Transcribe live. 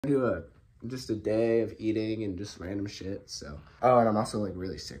Do just a day of eating and just random shit. So, oh, and I'm also like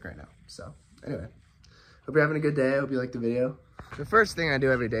really sick right now. So anyway, hope you're having a good day. I hope you like the video. The first thing I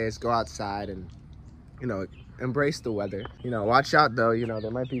do every day is go outside and, you know, embrace the weather. You know, watch out though. You know,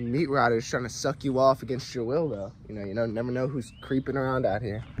 there might be meat riders trying to suck you off against your will though. You know, never know who's creeping around out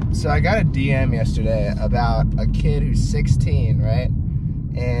here. So I got a DM yesterday about a kid who's 16, right?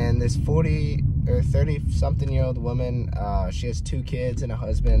 And this 40 or 30-something-year-old woman, she has 2 kids and a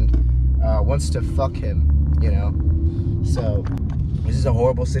husband, wants to fuck him, you know? So, this is a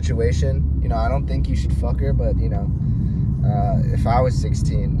horrible situation. You know, I don't think you should fuck her, but, you know, if I was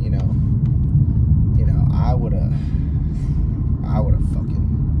 16, you know, I would've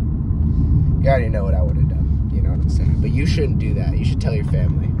fucking, you already know what I would've done, you know what I'm saying? But you shouldn't do that. You should tell your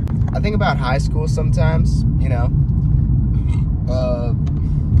family. I think about high school sometimes, you know,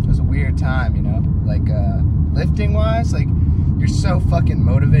 it was a weird time, you know, like, lifting wise, like, you're so fucking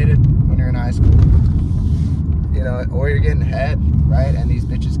motivated when you're in high school, you know, or you're getting head, right? And these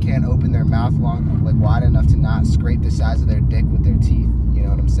bitches can't open their mouth like wide enough to not scrape the size of their dick with their teeth, you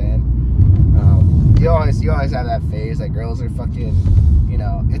know what I'm saying? You always have that phase, like, girls are fucking, you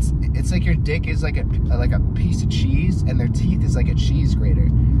know, it's like your dick is like a piece of cheese, and their teeth is like a cheese grater,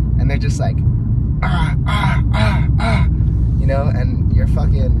 and they're just like, you know, and your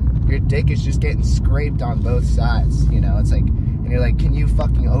dick is just getting scraped on both sides, you know, it's like, and you're like, can you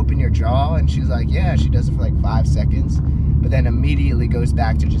fucking open your jaw? And she's like, yeah, she does it for like 5 seconds, but then immediately goes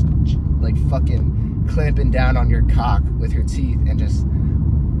back to just like fucking clamping down on your cock with her teeth and just,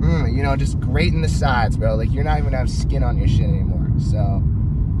 you know, just grating the sides, bro. Like, you're not even gonna have skin on your shit anymore. So,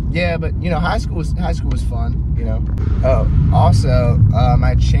 yeah, but, you know, high school was fun, you know. Oh, also,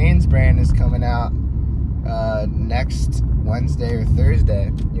 my Chains brand is coming out next Wednesday or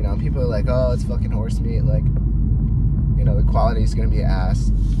Thursday. You know, people are like, oh, it's fucking Horsemeet, like, you know, the quality is gonna be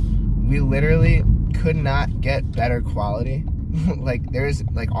ass. We literally could not get better quality. Like, there's,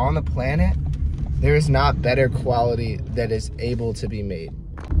 like, on the planet, there is not better quality that is able to be made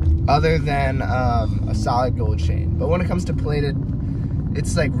other than a solid gold chain. But when it comes to plated,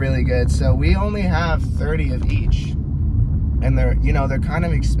 it's like really good. So we only have 30 of each, and they're, you know, they're kind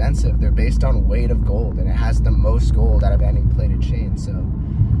of expensive. They're based on weight of gold, and it has the most gold out of any plated chain. So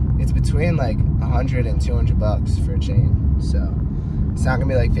it's between like 100 and 200 bucks for a chain. So it's not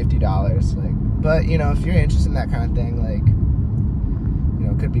gonna be like $50, like, but, you know, if you're interested in that kind of thing, like, you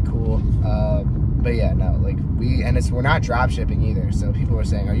know, it could be cool. But yeah, no, like, we're not drop shipping either. So people were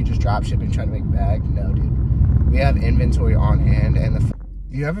saying, are you just drop shipping trying to make a bag? No, dude, we have inventory on hand. And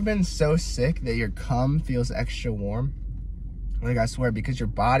you ever been so sick that your cum feels extra warm? Like, I swear, because your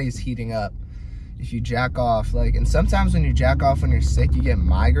body's heating up if you jack off, like, and sometimes when you jack off when you're sick, you get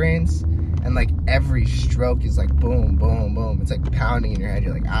migraines, and like every stroke is like boom, boom, boom. It's like pounding in your head.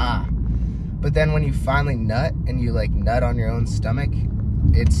 You're like, ah. But then when you finally nut and you like nut on your own stomach,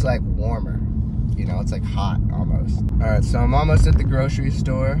 it's like warmer. You know, it's like hot almost. All right, so I'm almost at the grocery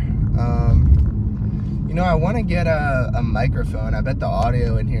store. You know, I want to get a microphone. I bet the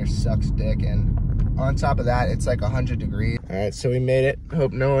audio in here sucks dick, and on top of that, it's like 100 degrees. All right, so we made it.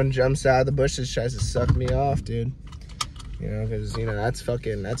 Hope no one jumps out of the bushes, tries to suck me off, dude. You know, because, you know, that's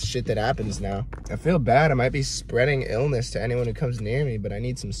shit that happens now. I feel bad. I might be spreading illness to anyone who comes near me, but I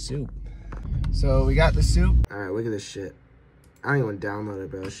need some soup. So we got the soup. All right, look at this shit. I don't even want to download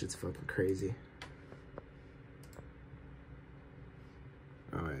it, bro. This shit's fucking crazy.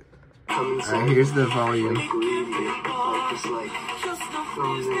 All right. All right, here's the volume.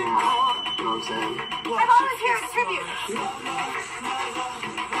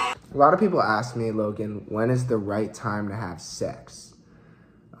 A lot of people ask me, Logan, when is the right time to have sex?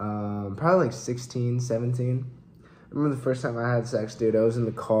 Probably like 16, 17. I remember the first time I had sex, dude, I was in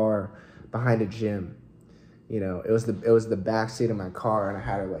the car behind a gym. You know, it was the back seat of my car, and I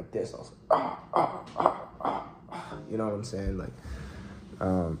had it like this. I was like, you know what I'm saying? Like,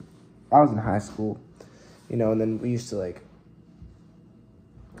 I was in high school, you know, and then we used to, like,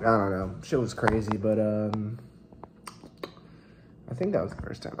 I don't know, shit was crazy, but, I think that was the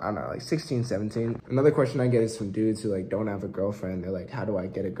first time, I don't know, like 16, 17. Another question I get is from dudes who, like, don't have a girlfriend. They're like, how do I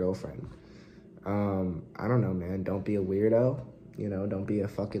get a girlfriend? I don't know, man, don't be a weirdo, you know, don't be a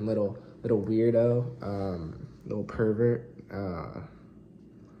fucking little weirdo, little pervert,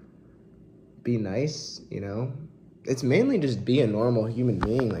 be nice, you know. It's mainly just be a normal human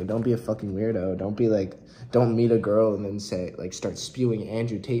being. Like, don't be a fucking weirdo. Don't be like, don't meet a girl and then say, like, start spewing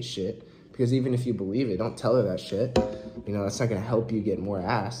Andrew Tate shit. Because even if you believe it, don't tell her that shit. You know, that's not gonna help you get more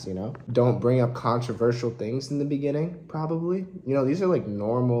ass, you know? Don't bring up controversial things in the beginning, probably. You know, these are like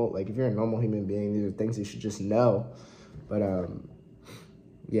normal, like if you're a normal human being, these are things you should just know. But,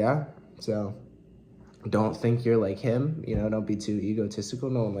 yeah, so don't think you're like him, you know, don't be too egotistical.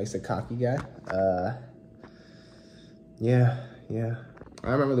 No one likes a cocky guy. Yeah. I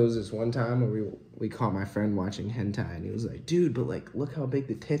remember there was this one time where we caught my friend watching hentai, and he was like, dude, but like, look how big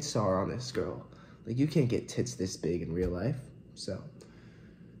the tits are on this girl. Like, you can't get tits this big in real life. So,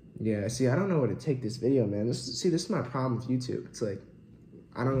 yeah, see, I don't know where to take this video, man. This is my problem with YouTube. It's like,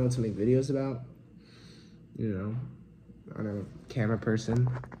 I don't know what to make videos about. You know, I'm a camera person.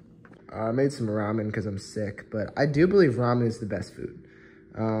 I made some ramen because I'm sick, but I do believe ramen is the best food.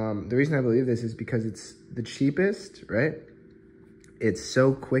 The reason I believe this is because it's the cheapest, right? It's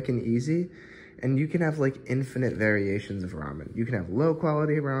so quick and easy, and you can have like infinite variations of ramen. You can have low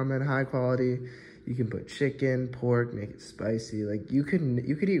quality ramen, high quality. You can put chicken, pork, make it spicy. Like you could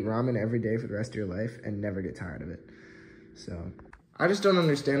eat ramen every day for the rest of your life and never get tired of it. So I just don't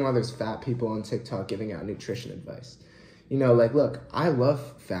understand why there's fat people on TikTok giving out nutrition advice. You know, like, look, I love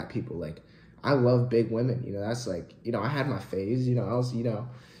fat people. Like, I love big women. You know, that's like, you know, I had my phase. You know, I was, you know,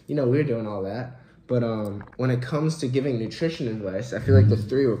 we were doing all that. But when it comes to giving nutrition advice, I feel like the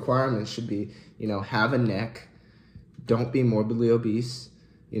 3 requirements should be, you know, have a neck, don't be morbidly obese,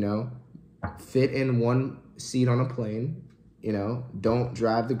 you know, fit in 1 seat on a plane, you know, don't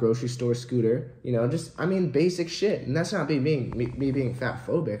drive the grocery store scooter, you know, just, I mean, basic shit. And that's not me being fat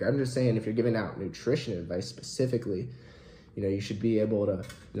phobic. I'm just saying if you're giving out nutrition advice specifically, you know, you should be able to,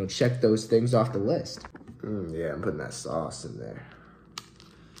 you know, check those things off the list. Yeah, I'm putting that sauce in there.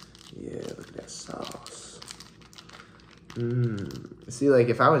 Yeah, look at that sauce. See, like,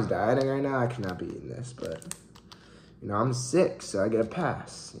 if I was dieting right now, I could not be eating this, but, you know, I'm sick, so I get a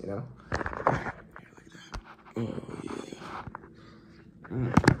pass, you know? Here, look at that. Oh, yeah.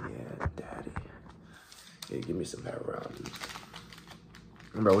 Yeah, daddy. Yeah, give me some of that ramen.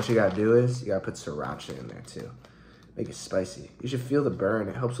 Remember, what you gotta do is, you gotta put sriracha in there, too. Make it spicy. You should feel the burn.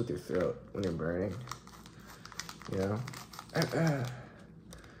 It helps with your throat when you're burning. You know?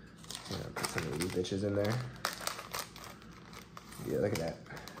 Yeah, put some of these bitches in there. Yeah, look at that.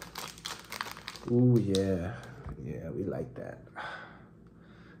 Ooh, yeah. Yeah, we like that.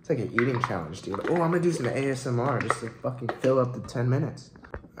 It's like an eating challenge, dude. Oh, I'm gonna do some ASMR just to fucking fill up the 10 minutes.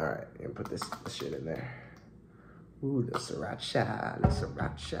 All right, I'm gonna put this shit in there. Ooh, the sriracha, All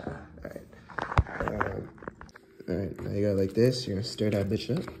right. All right, now you go like this. You're gonna stir that bitch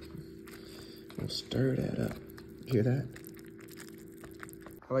up. Stir that up. Hear that?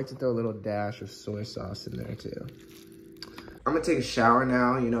 I like to throw a little dash of soy sauce in there too. I'm gonna take a shower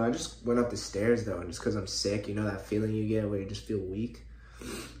now. You know, I just went up the stairs though, and just cause I'm sick, you know that feeling you get where you just feel weak?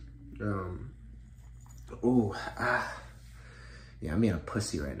 Yeah, I'm being a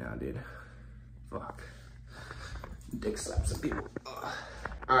pussy right now, dude. Fuck. Dick slap some people. Ugh.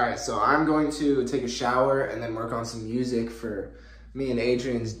 All right, so I'm going to take a shower and then work on some music for me and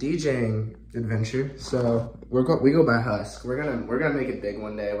Adrian's DJing adventure. So we go by Husk. We're gonna make it big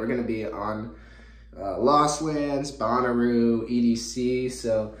one day. We're gonna be on Lost Lands, Bonnaroo, EDC.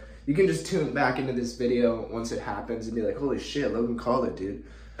 So you can just tune back into this video once it happens and be like, holy shit, Logan called it, dude.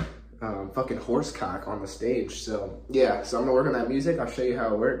 Fucking horsecock on the stage. So yeah, so I'm gonna work on that music. I'll show you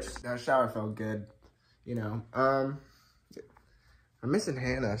how it works. That shower felt good, you know. I'm missing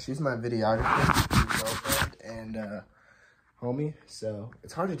Hannah. She's my videographer, girlfriend, and homie. So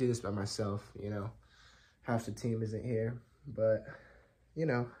it's hard to do this by myself, you know. Half the team isn't here, but you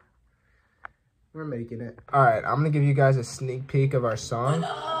know, we're making it. All right, I'm gonna give you guys a sneak peek of our song.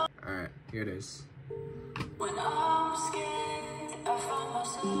 All right, here it is. When I'm scared, I find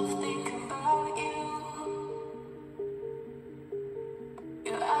myself thinking about you.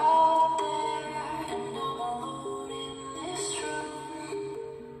 You're out there, and I'm alone in this room.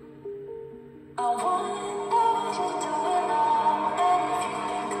 I wonder what you're doing now, and if you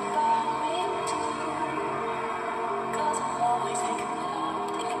think about me too. 'Cause I'm always thinking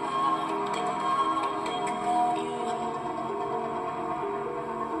about you.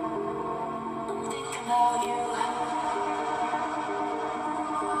 I'm thinking about you.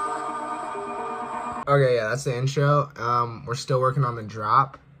 Okay, yeah, that's the intro. We're still working on the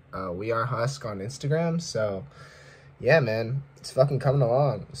drop. We are Husk on Instagram, so yeah, man, it's fucking coming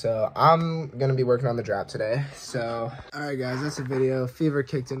along. So I'm gonna be working on the drop today. So, all right, guys, that's the video. Fever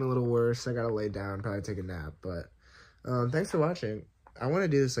kicked in a little worse. I gotta lay down, probably take a nap. But thanks for watching. I want to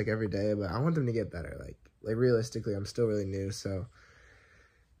do this like every day, but I want them to get better. Like realistically, I'm still really new, so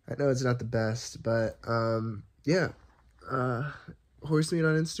I know it's not the best. But yeah. Horsemeet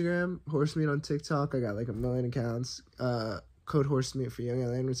on Instagram, Horsemeet on TikTok. I got like 1 million accounts. Code Horsemeet for Young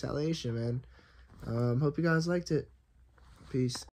Alien Retaliation, man. Hope you guys liked it. Peace.